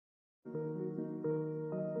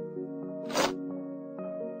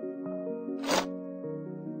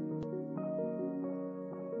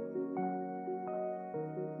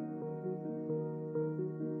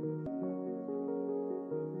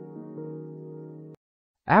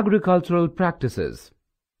Agricultural practices.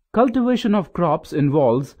 Cultivation of crops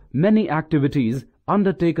involves many activities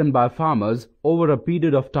undertaken by farmers over a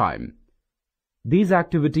period of time. These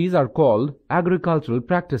activities are called agricultural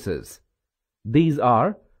practices. These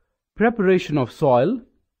are preparation of soil,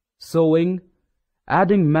 sowing,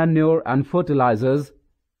 adding manure and fertilizers,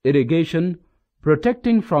 irrigation,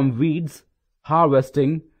 protecting from weeds,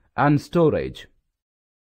 harvesting, and storage.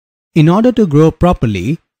 In order to grow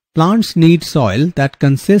properly, plants need soil that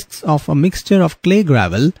consists of a mixture of clay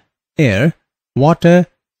gravel, air, water,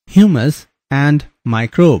 humus, and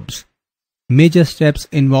microbes. Major steps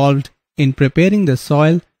involved in preparing the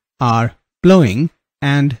soil are plowing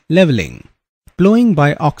and leveling. Plowing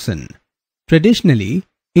by oxen. Traditionally,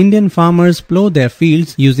 Indian farmers plow their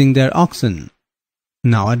fields using their oxen.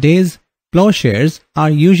 Nowadays, plowshares are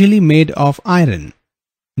usually made of iron.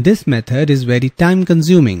 This method is very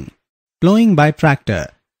time-consuming. Plowing by tractor.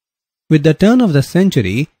 With the turn of the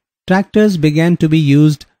century, tractors began to be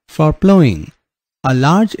used for plowing. A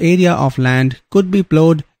large area of land could be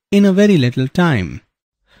plowed in a very little time.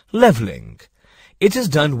 Leveling. It is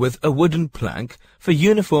done with a wooden plank for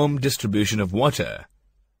uniform distribution of water.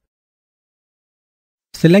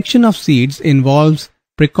 Selection of seeds involves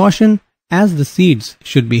precaution as the seeds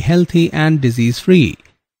should be healthy and disease-free.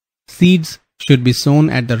 Seeds should be sown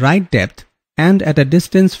at the right depth and at a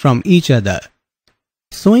distance from each other.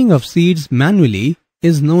 Sowing of seeds manually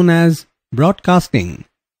is known as broadcasting.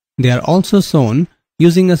 They are also sown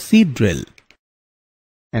using a seed drill.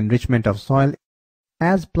 Enrichment of soil.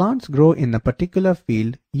 As plants grow in a particular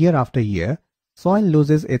field year after year, soil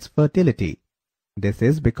loses its fertility. This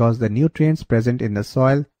is because the nutrients present in the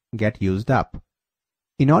soil get used up.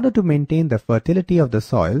 In order to maintain the fertility of the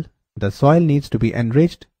soil needs to be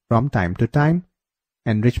enriched from time to time.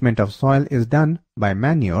 Enrichment of soil is done by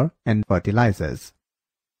manure and fertilizers.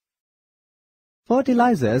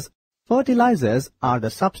 Fertilizers are the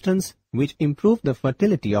substance which improve the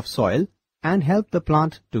fertility of soil and help the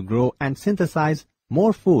plant to grow and synthesize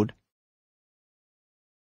more food.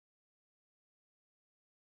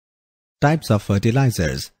 Types of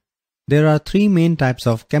fertilizers. There are three main types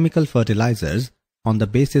of chemical fertilizers on the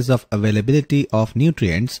basis of availability of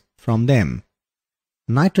nutrients from them: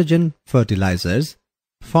 nitrogen fertilizers,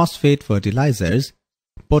 phosphate fertilizers,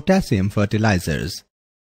 potassium fertilizers.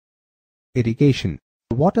 Irrigation.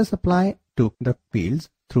 Water supply to the fields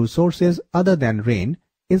through sources other than rain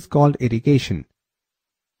is called irrigation.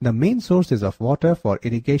 The main sources of water for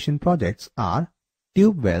irrigation projects are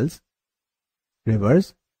tube wells,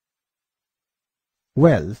 rivers,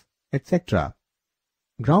 wells, etc.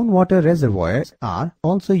 Groundwater reservoirs are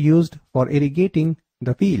also used for irrigating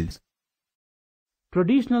the fields.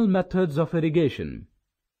 Traditional methods of irrigation.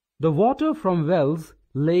 The water from wells,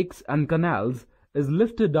 lakes and canals is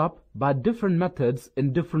lifted up by different methods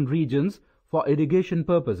in different regions for irrigation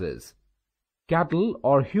purposes. Cattle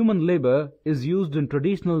or human labor is used in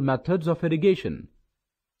traditional methods of irrigation.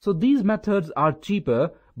 So these methods are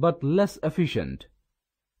cheaper but less efficient.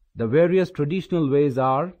 The various traditional ways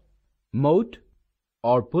are moat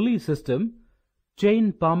or pulley system,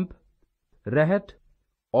 chain pump, rehet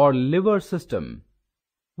or lever system.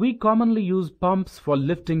 We commonly use pumps for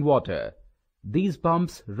lifting water. These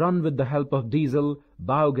pumps run with the help of diesel,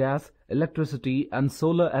 biogas, electricity and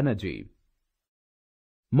solar energy.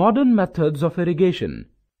 Modern methods of irrigation.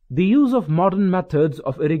 The use of modern methods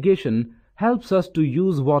of irrigation helps us to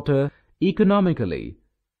use water economically.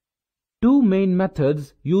 Two main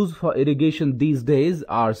methods used for irrigation these days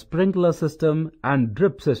are sprinkler system and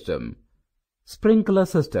drip system. Sprinkler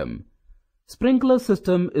system. Sprinkler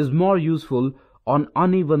system is more useful on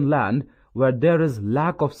uneven land where there is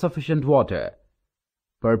lack of sufficient water.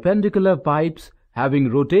 Perpendicular pipes having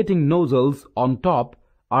rotating nozzles on top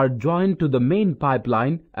are joined to the main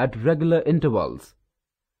pipeline at regular intervals.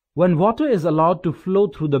 When water is allowed to flow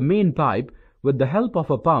through the main pipe with the help of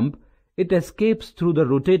a pump, it escapes through the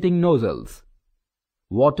rotating nozzles.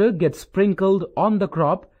 Water gets sprinkled on the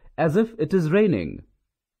crop as if it is raining.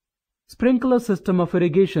 Sprinkler system of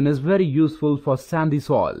irrigation is very useful for sandy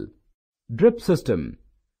soil. Drip system.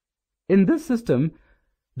 In this system,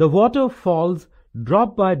 the water falls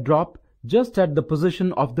drop by drop just at the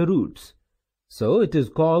position of the roots. So it is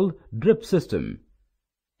called drip system.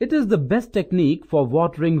 It is the best technique for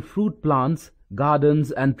watering fruit plants,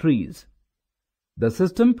 gardens and trees. The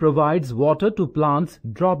system provides water to plants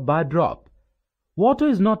drop by drop. Water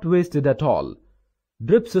is not wasted at all.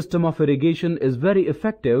 Drip system of irrigation is very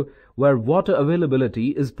effective where water availability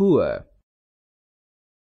is poor.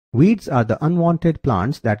 Weeds are the unwanted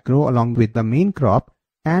plants that grow along with the main crop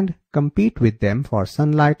and compete with them for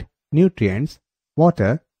sunlight, nutrients,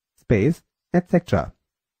 water, space, etc.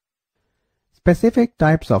 Specific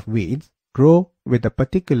types of weeds grow with a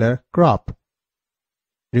particular crop.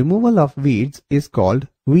 Removal of weeds is called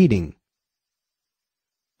weeding.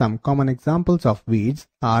 Some common examples of weeds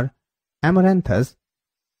are amaranthus,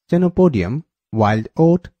 chenopodium, wild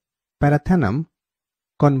oat, parathenum,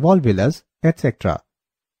 convolvulus, etc.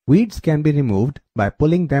 Weeds can be removed by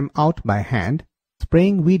pulling them out by hand,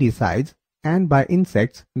 spraying weedicides, and by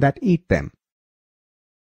insects that eat them.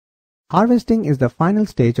 Harvesting is the final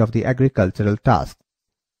stage of the agricultural task.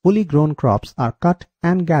 Fully grown crops are cut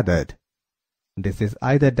and gathered. This is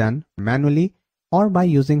either done manually or by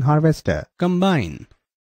using harvester. Combine.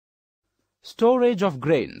 Storage of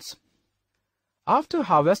grains. After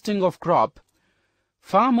harvesting of crop,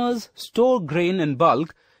 farmers store grain in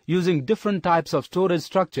bulk using different types of storage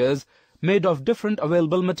structures made of different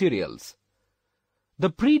available materials. The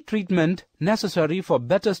pre-treatment necessary for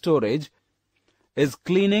better storage is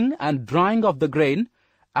cleaning and drying of the grain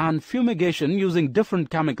and fumigation using different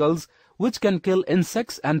chemicals which can kill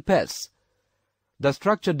insects and pests. The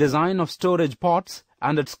structure design of storage pots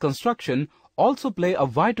and its construction also play a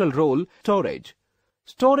vital role in storage.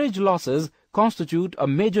 Storage losses constitute a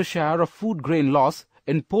major share of food grain loss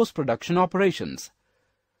in post-production operations.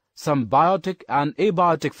 Some biotic and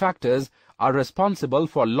abiotic factors are responsible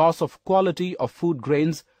for loss of quality of food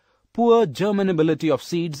grains, poor germinability of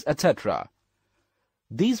seeds, etc.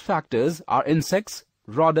 These factors are insects,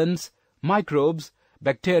 rodents, microbes,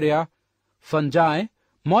 bacteria, fungi,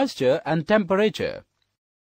 moisture and temperature.